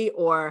scarcity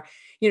or,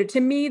 to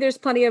me, there's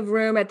plenty of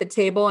room at the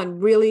table, and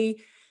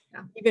really,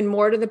 even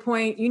more to the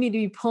point, you need to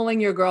be pulling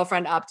your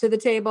girlfriend up to the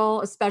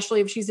table, especially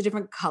if she's a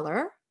different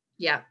color.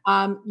 Yeah.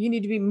 You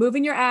need to be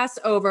moving your ass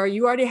over.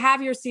 You already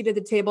have your seat at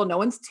the table. No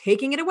one's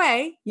taking it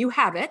away. You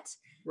have it.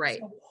 Right.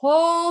 So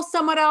pull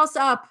someone else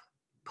up,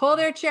 pull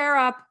their chair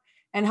up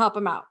and help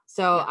them out.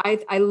 So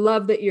I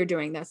love that you're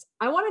doing this.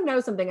 I want to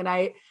know something. And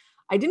I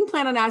didn't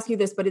plan on asking you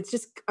this, but it's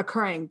just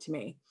occurring to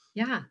me.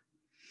 Yeah.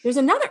 There's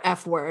another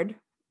F word.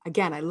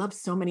 Again, I love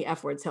so many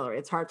F words, Hillary.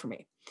 It's hard for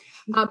me.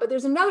 But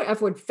there's another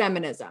F word,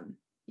 feminism.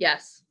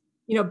 Yes.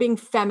 Being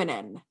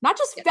feminine, not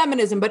just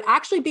feminism, but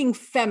actually being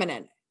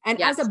feminine. And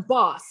as a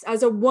boss,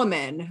 as a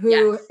woman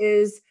who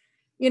is,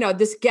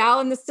 this gal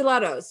in the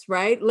stilettos,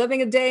 right?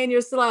 Living a day in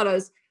your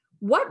stilettos.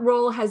 What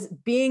role has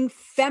being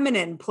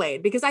feminine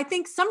played? Because I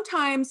think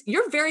sometimes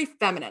you're very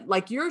feminine.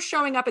 Like you're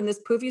showing up in this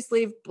poofy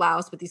sleeve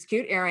blouse with these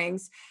cute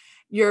earrings.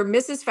 You're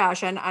Mrs.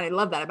 Fashion. And I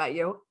love that about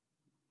you.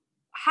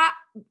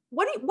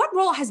 What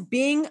role has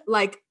being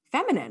like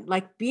feminine,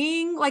 like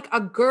being like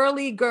a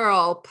girly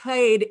girl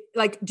played?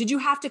 Like, did you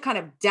have to kind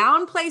of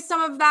downplay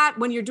some of that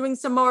when you're doing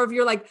some more of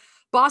your like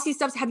bossy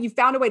stuff? Have you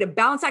found a way to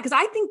balance that? Because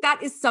I think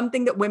that is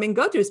something that women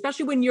go through,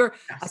 especially when you're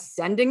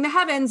ascending the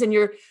heavens and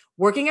you're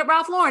working at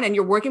Ralph Lauren and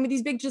you're working with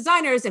these big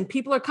designers and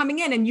people are coming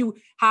in and you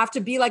have to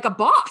be like a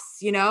boss,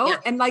 you know? Yeah.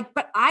 And like,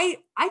 but I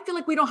feel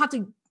like we don't have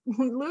to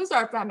lose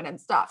our feminine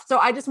stuff. So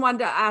I just wanted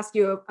to ask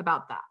you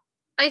about that.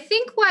 I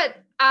think what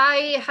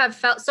I have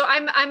felt, so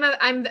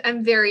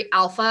I'm very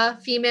alpha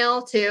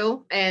female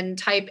too, and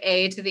type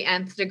A to the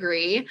nth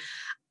degree.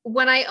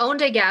 When I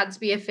owned a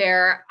Gadsby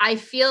affair, I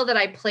feel that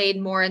I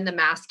played more in the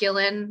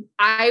masculine.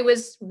 I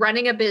was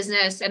running a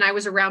business and I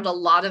was around a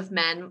lot of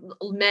men.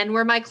 Men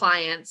were my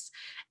clients.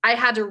 I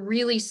had to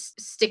really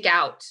stick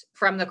out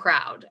from the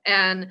crowd.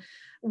 And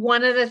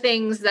one of the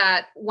things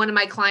that one of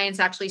my clients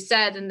actually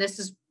said, and this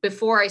is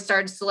before I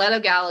started Stiletto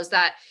Gal, is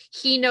that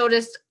he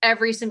noticed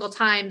every single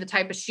time the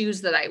type of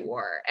shoes that I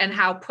wore and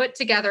how put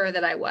together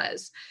that I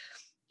was.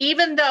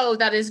 Even though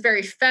that is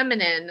very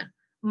feminine,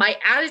 my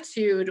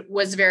attitude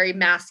was very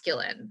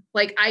masculine.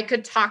 Like I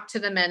could talk to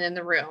the men in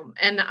the room.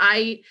 And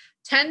I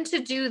tend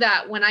to do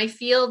that when I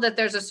feel that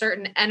there's a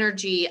certain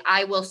energy,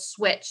 I will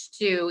switch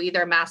to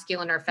either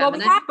masculine or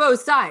feminine. Well, we have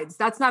both sides.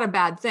 That's not a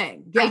bad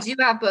thing. Yeah. I do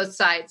have both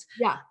sides.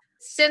 Yeah.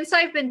 Since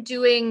I've been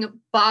doing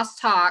Boss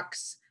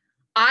Talks,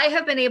 I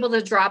have been able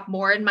to drop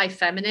more in my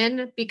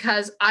feminine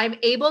because I'm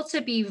able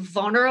to be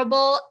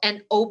vulnerable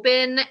and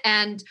open,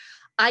 and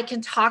I can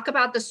talk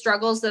about the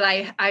struggles that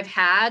I've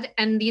had.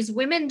 And these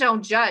women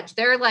don't judge.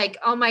 They're like,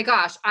 oh my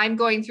gosh, I'm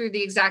going through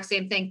the exact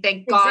same thing.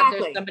 Thank God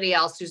there's somebody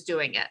else who's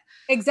doing it.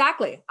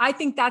 Exactly. I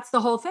think that's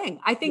the whole thing.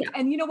 I think,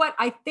 and you know what?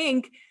 I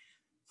think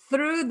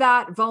through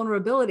that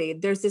vulnerability,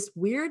 there's this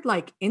weird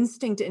like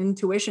instinct and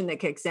intuition that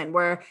kicks in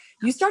where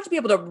you start to be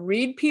able to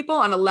read people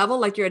on a level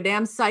like you're a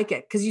damn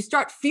psychic, because you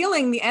start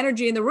feeling the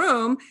energy in the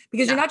room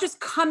because you're not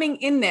just coming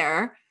in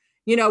there,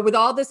 you know, with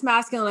all this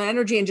masculine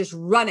energy and just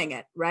running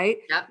it, right?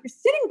 Yep. You're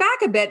sitting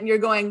back a bit and you're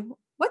going,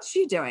 what's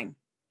she doing?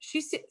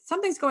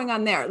 Something's going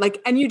on there.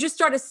 Like, and you just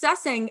start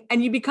assessing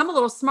and you become a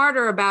little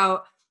smarter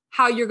about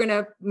how you're going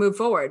to move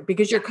forward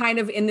because you're kind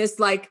of in this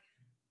like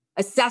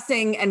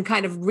assessing and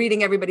kind of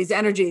reading everybody's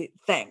energy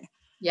thing.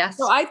 Yes.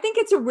 So I think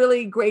it's a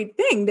really great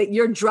thing that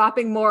you're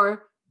dropping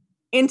more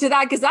into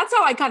that, because that's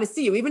how I kind of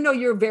see you, even though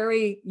you're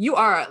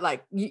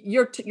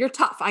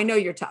tough. I know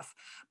you're tough,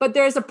 but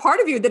there's a part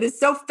of you that is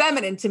so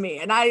feminine to me.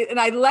 And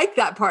I like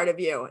that part of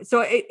you.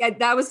 So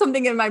that was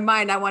something in my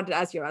mind I wanted to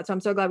ask you about. So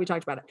I'm so glad we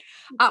talked about it.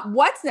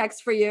 What's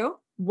next for you?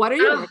 What are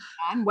you working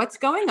on? What's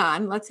going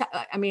on?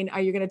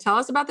 Are you going to tell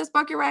us about this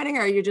book you're writing,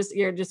 or are you're just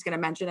going to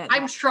mention it?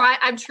 I'm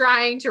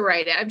trying to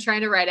write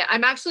it.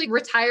 I'm actually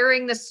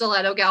retiring the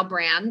Stiletto Gal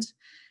brand,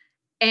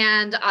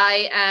 and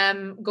I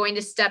am going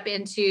to step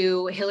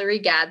into Hillary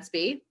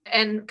Gadsby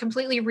and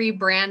completely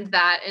rebrand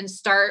that and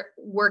start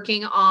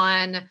working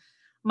on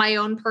my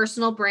own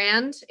personal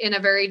brand in a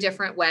very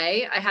different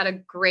way. I had a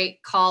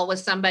great call with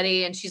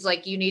somebody and she's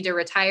like, you need to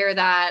retire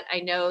that. I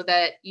know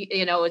that,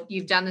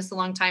 you've done this a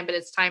long time, but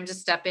it's time to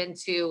step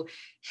into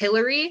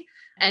Hillary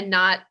and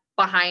not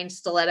behind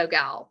Stiletto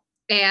Gal.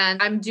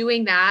 And I'm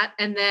doing that.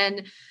 And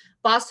then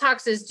Boss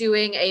Talks is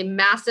doing a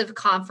massive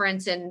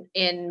conference in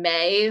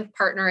May,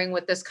 partnering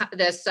with this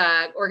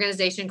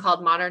organization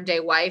called Modern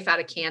Day Wife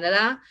out of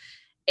Canada.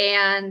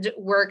 And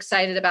we're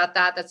excited about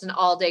that. That's an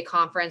all-day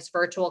conference,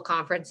 virtual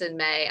conference in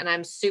May. And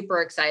I'm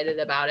super excited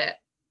about it.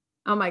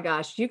 Oh my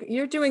gosh.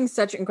 You're doing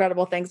such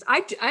incredible things.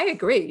 I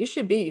agree. You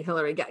should be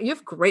Hillary. You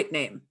have a great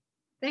name.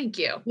 Thank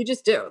you. You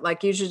just do.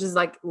 Like, you should just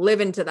like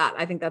live into that.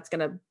 I think that's going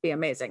to be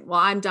amazing.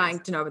 Well, I'm dying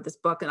to know about this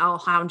book and I'll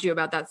hound you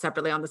about that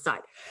separately on the side.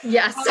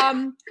 Yes.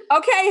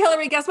 Okay,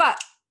 Hillary, guess what?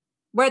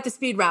 We're at the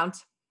speed round.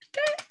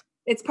 Okay.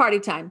 It's party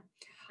time.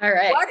 All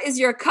right. What is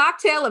your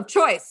cocktail of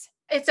choice?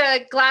 It's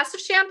a glass of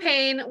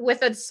champagne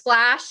with a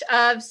splash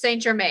of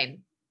Saint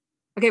Germain.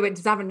 Okay, wait,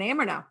 does that have a name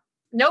or no?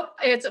 Nope.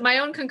 It's my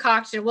own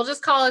concoction. We'll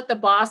just call it the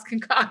Boss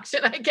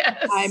concoction, I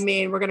guess. I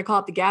mean, we're going to call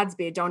it the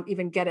Gadsby. Don't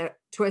even get it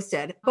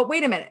twisted. But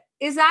wait a minute.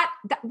 Is that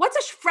what's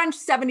a French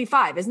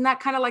 75? Isn't that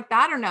kind of like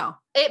that or no?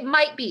 It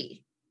might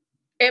be.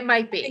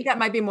 I think that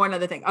might be more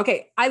another thing.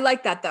 Okay. I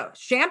like that though.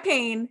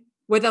 Champagne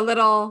with a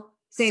little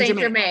Saint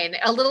Germain.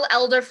 A little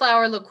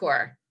elderflower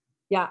liqueur.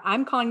 Yeah.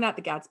 I'm calling that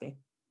the Gadsby.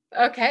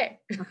 Okay.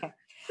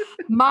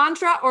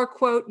 Mantra or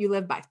quote you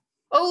live by?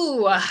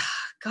 Oh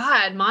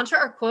God. Mantra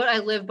or quote I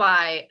live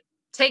by.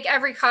 Take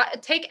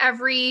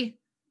every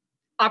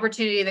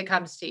opportunity that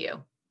comes to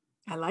you.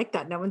 I like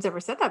that. No one's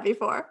ever said that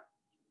before.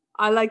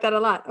 I like that a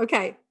lot.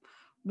 Okay.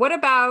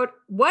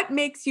 What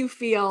makes you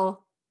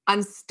feel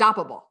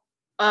unstoppable?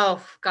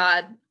 Oh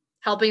God.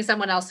 Helping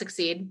someone else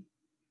succeed.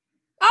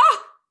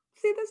 Oh,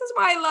 see, this is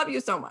why I love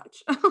you so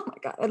much. Oh my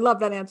God. I love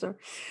that answer.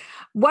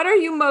 What are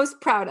you most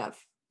proud of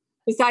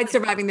besides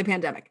surviving the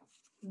pandemic?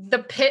 The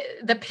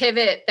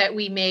pivot that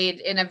we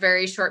made in a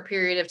very short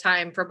period of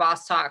time for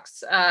Boss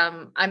Talks.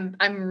 I'm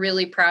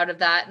really proud of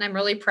that. And I'm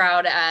really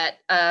proud at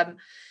that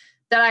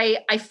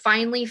I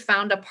finally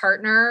found a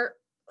partner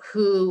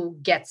who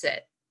gets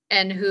it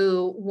and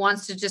who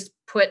wants to just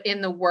put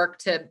in the work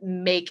to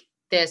make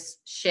this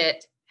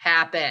shit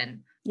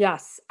happen.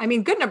 Yes. I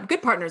mean,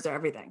 good partners are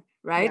everything.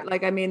 right?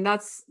 Like, I mean,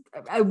 that's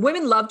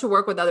women love to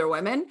work with other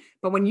women,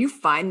 but when you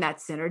find that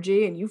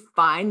synergy and you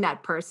find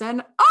that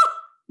person,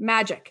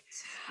 magic.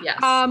 Yes.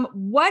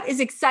 What is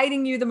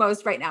exciting you the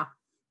most right now?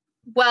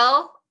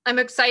 Well, I'm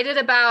excited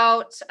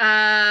about,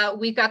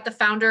 we've got the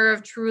founder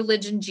of True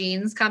Religion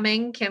Jeans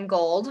coming, Kim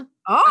Gold.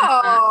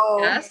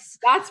 Yes.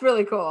 That's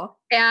really cool.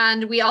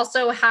 And we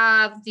also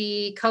have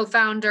the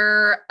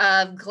co-founder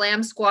of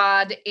Glam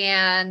Squad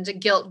and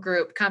Guilt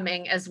Group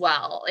coming as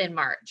well in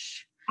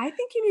March. I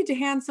think you need to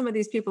hand some of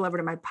these people over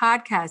to my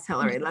podcast,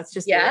 Hillary. Let's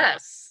just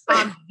yes.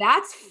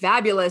 That's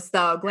fabulous,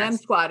 though. Glam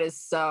Squad is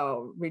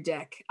so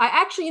ridiculous. I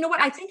actually, you know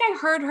what? I think I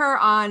heard her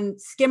on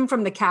Skim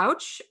from the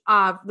Couch.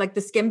 Like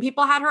the Skim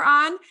people had her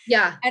on.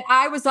 Yeah. And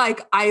I was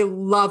like, I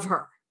love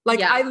her.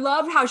 Like, I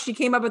love how she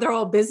came up with her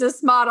whole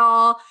business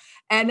model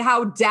and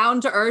how down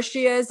to earth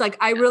she is. Like,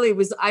 I really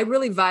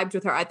vibed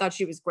with her. I thought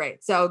she was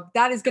great. So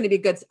that is going to be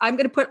good. I'm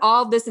going to put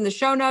all this in the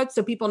show notes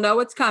so people know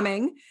what's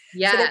coming.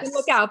 Yes. So they can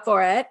look out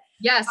for it.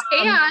 Yes.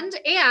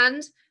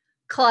 And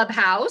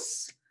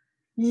Clubhouse.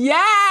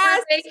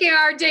 Yes. We're making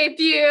our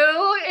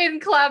debut in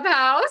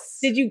Clubhouse.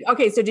 Did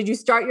you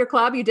start your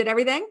club? You did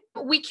everything?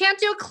 We can't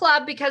do a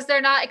club because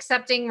they're not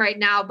accepting right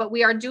now, but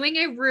we are doing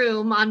a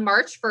room on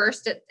March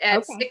 1st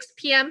at 6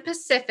 p.m.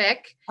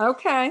 Pacific.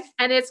 Okay.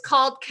 And it's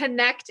called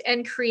Connect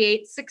and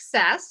Create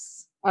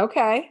Success.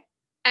 Okay.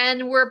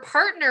 And we're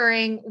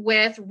partnering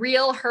with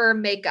Real Her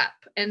Makeup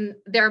and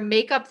their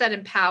makeup that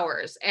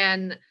empowers.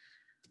 And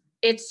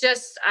it's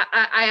just,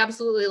 I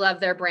absolutely love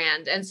their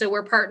brand. And so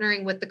we're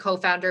partnering with the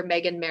co-founder,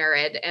 Megan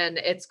Merritt, and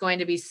it's going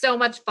to be so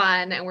much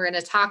fun. And we're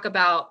going to talk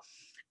about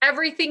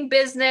everything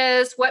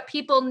business, what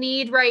people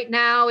need right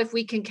now. If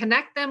we can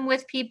connect them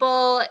with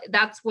people,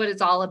 that's what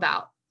it's all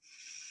about.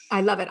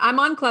 I love it. I'm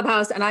on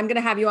Clubhouse and I'm going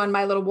to have you on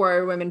my little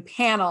Warrior Women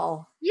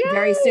panel Yay!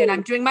 Very soon.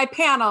 I'm doing my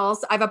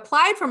panels. I've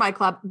applied for my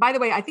club. By the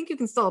way, I think you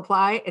can still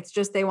apply. It's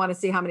just they want to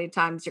see how many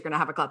times you're going to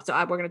have a club. So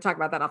we're going to talk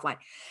about that offline.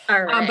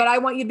 All right. But I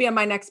want you to be on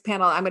my next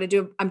panel.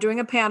 I'm doing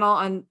a panel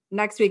on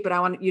next week, but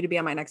I want you to be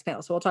on my next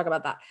panel. So we'll talk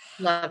about that.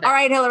 Love it. All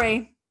right,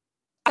 Hillary.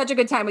 Such a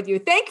good time with you.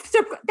 Thank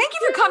you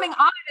for coming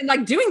on and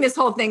like doing this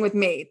whole thing with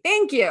me.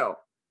 Thank you.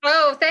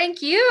 Oh,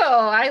 thank you.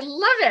 I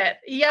love it.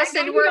 Yes.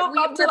 And we're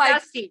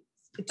besties.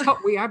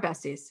 We are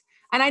besties.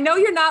 And I know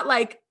you're not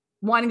like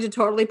wanting to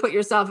totally put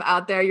yourself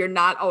out there. You're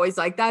not always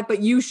like that,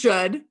 but you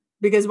should,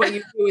 because what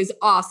you do is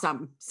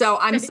awesome. So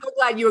I'm so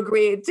glad you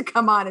agreed to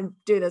come on and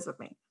do this with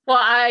me. Well,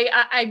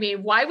 I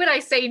mean, why would I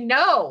say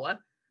no?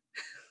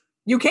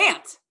 You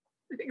can't.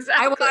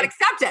 Exactly. I will not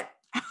accept it.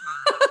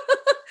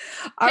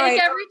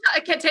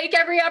 Take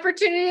every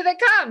opportunity that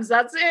comes.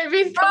 That's it. I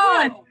mean, come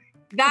on.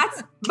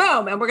 That's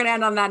boom. And we're going to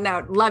end on that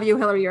note. Love you,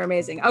 Hillary. You're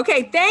amazing.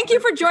 Okay. Thank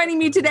you for joining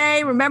me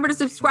today. Remember to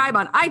subscribe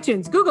on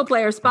iTunes, Google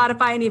Play, or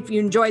Spotify. And if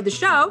you enjoyed the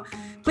show,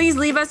 please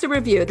leave us a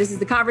review. This is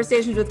the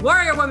Conversations with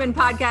Warrior Women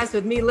podcast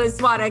with me, Liz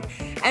Swadek.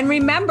 And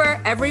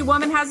remember, every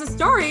woman has a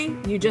story.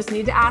 You just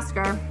need to ask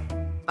her.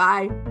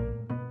 Bye.